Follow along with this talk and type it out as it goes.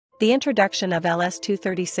The introduction of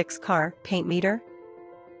LS236 car paint meter.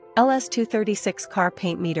 LS236 car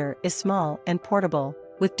paint meter is small and portable,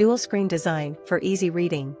 with dual screen design for easy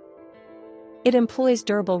reading. It employs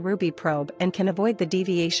durable ruby probe and can avoid the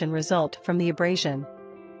deviation result from the abrasion.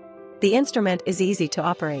 The instrument is easy to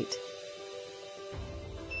operate.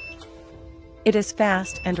 It is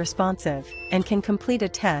fast and responsive, and can complete a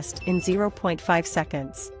test in 0.5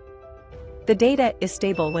 seconds. The data is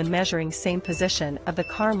stable when measuring same position of the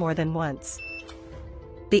car more than once.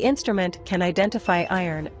 The instrument can identify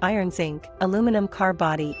iron zinc, aluminum car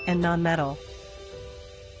body and non-metal.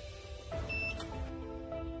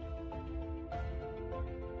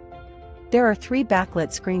 There are 3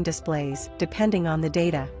 backlit screen displays depending on the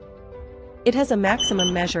data. It has a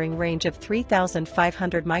maximum measuring range of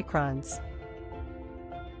 3,500 microns.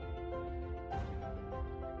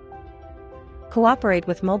 Cooperate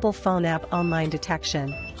with mobile phone app online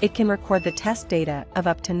detection. It can record the test data of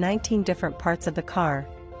up to 19 different parts of the car.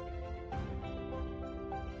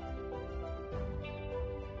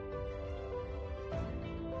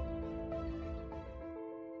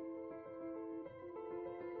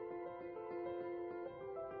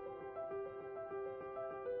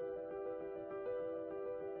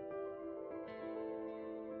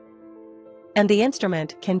 And the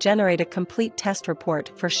instrument can generate a complete test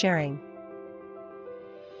report for sharing.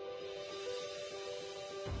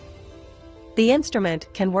 The instrument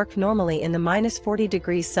can work normally in the -40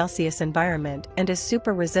 degrees Celsius environment and is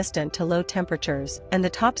super resistant to low temperatures, and the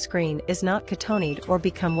top screen is not catonied or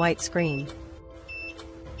become white screen.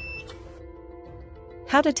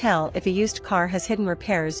 How to tell if a used car has hidden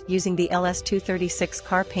repairs using the LS236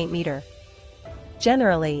 car paint meter.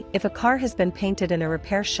 Generally, if a car has been painted in a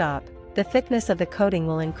repair shop, the thickness of the coating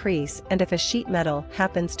will increase, and if a sheet metal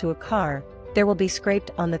happens to a car, there will be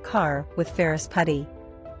scraped on the car with ferrous putty.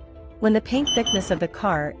 When the paint thickness of the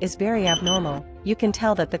car is very abnormal, you can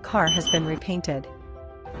tell that the car has been repainted.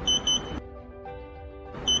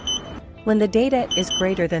 When the data is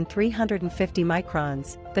greater than 350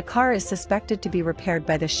 microns, the car is suspected to be repaired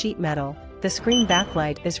by the sheet metal. The screen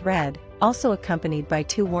backlight is red, also accompanied by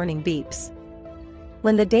 2 warning beeps.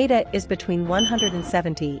 When the data is between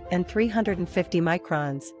 170 and 350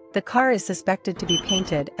 microns, the car is suspected to be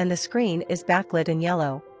painted and the screen is backlit in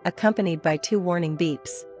yellow, accompanied by 2 warning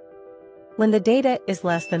beeps. When the data is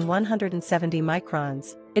less than 170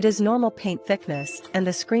 microns, it is normal paint thickness and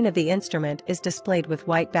the screen of the instrument is displayed with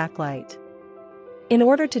white backlight. In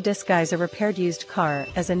order to disguise a repaired used car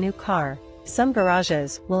as a new car, some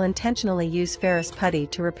garages will intentionally use ferrous putty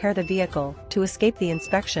to repair the vehicle to escape the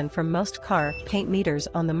inspection from most car paint meters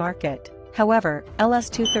on the market. However,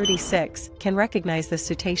 LS236 can recognize this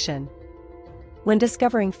situation. When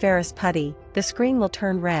discovering ferrous putty, the screen will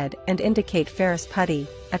turn red and indicate ferrous putty,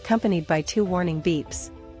 accompanied by 2 warning beeps.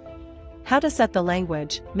 How to set the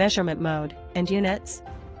language, measurement mode, and units?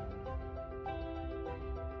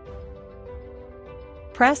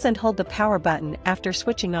 Press and hold the power button after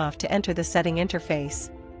switching off to enter the setting interface.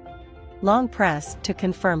 Long press to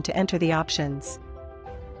confirm to enter the options.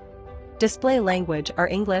 Display language are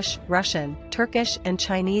English, Russian, Turkish and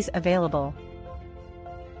Chinese available.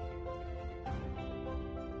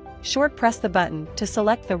 Short press the button to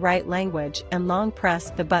select the right language and long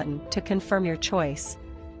press the button to confirm your choice.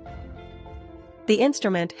 The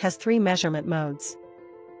instrument has 3 measurement modes.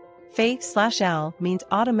 Fe/L means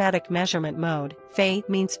automatic measurement mode, Fe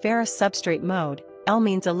means ferrous substrate mode, L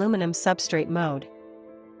means aluminum substrate mode.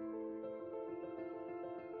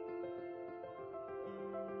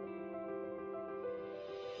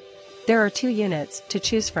 There are 2 units to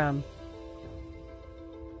choose from: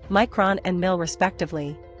 micron and mil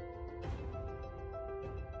respectively.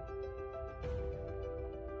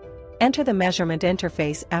 Enter the measurement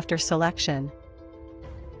interface after selection.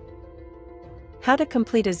 How to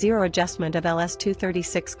complete a zero adjustment of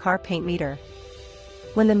LS236 car paint meter.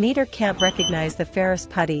 When the meter can't recognize the ferrous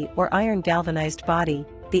putty or iron galvanized body,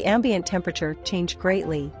 the ambient temperature changed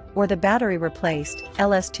greatly, or the battery replaced,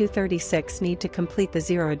 LS236 need to complete the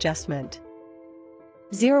zero adjustment.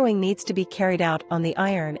 Zeroing needs to be carried out on the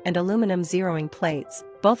iron and aluminum zeroing plates,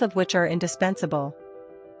 both of which are indispensable.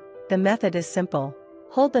 The method is simple.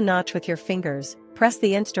 Hold the notch with your fingers, press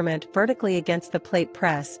the instrument vertically against the plate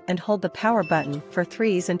press and hold the power button for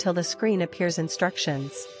 3s until the screen appears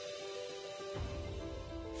instructions.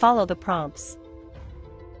 Follow the prompts.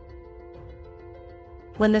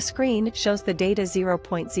 When the screen shows the data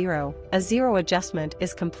 0.0, a zero adjustment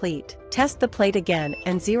is complete. Test the plate again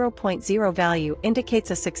and 0.0 value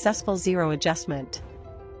indicates a successful zero adjustment.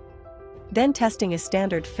 Then testing a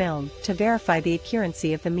standard film to verify the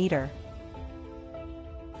accuracy of the meter.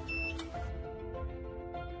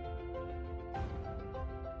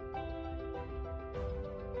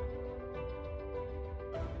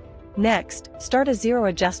 Next, start a zero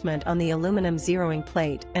adjustment on the aluminum zeroing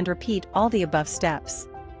plate and repeat all the above steps.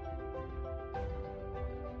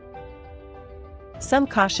 Some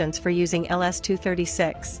cautions for using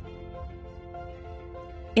LS236.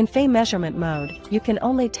 In FE measurement mode, you can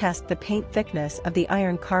only test the paint thickness of the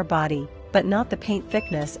iron car body, but not the paint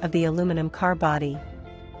thickness of the aluminum car body.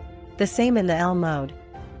 The same in the L mode.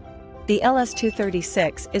 The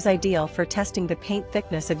LS236 is ideal for testing the paint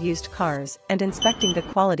thickness of used cars and inspecting the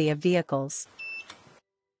quality of vehicles.